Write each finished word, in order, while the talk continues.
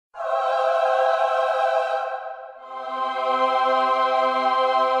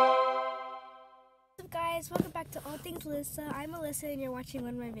Everything's Alyssa. I'm Alyssa and you're watching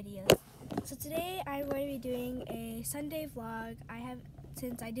one of my videos. So today I'm going to be doing a Sunday vlog.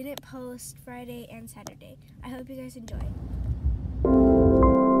 Since I didn't post Friday and Saturday. I hope you guys enjoy.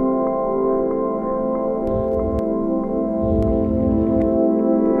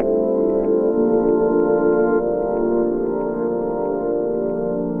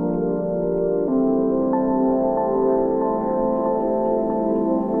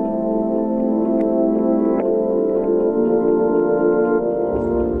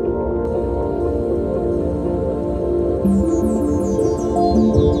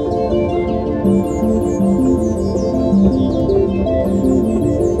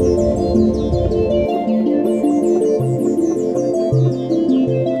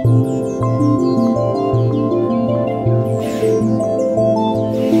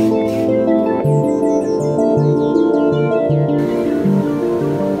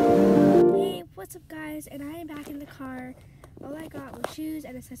 What's up guys, and I am back in the car. All I got was shoes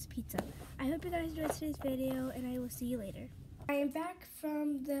and a slice of pizza. I hope you guys enjoyed today's video and I will see you later. I am back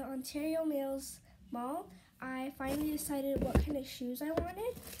from the Ontario Mills Mall. I finally decided what kind of shoes I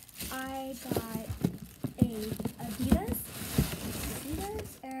wanted. I got Adidas,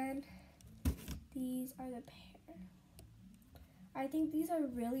 and these are the pair. I think these are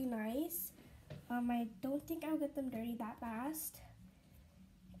really nice. I don't think I'll get them dirty that fast.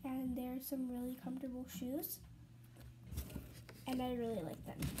 And they're some really comfortable shoes, and I really like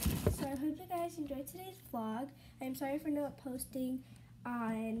them. So I hope you guys enjoyed today's vlog. I'm sorry for not posting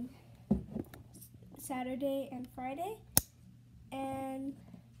on Saturday and Friday, and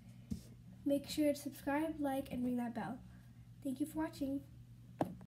make sure to subscribe, like, and ring that bell. Thank you for watching.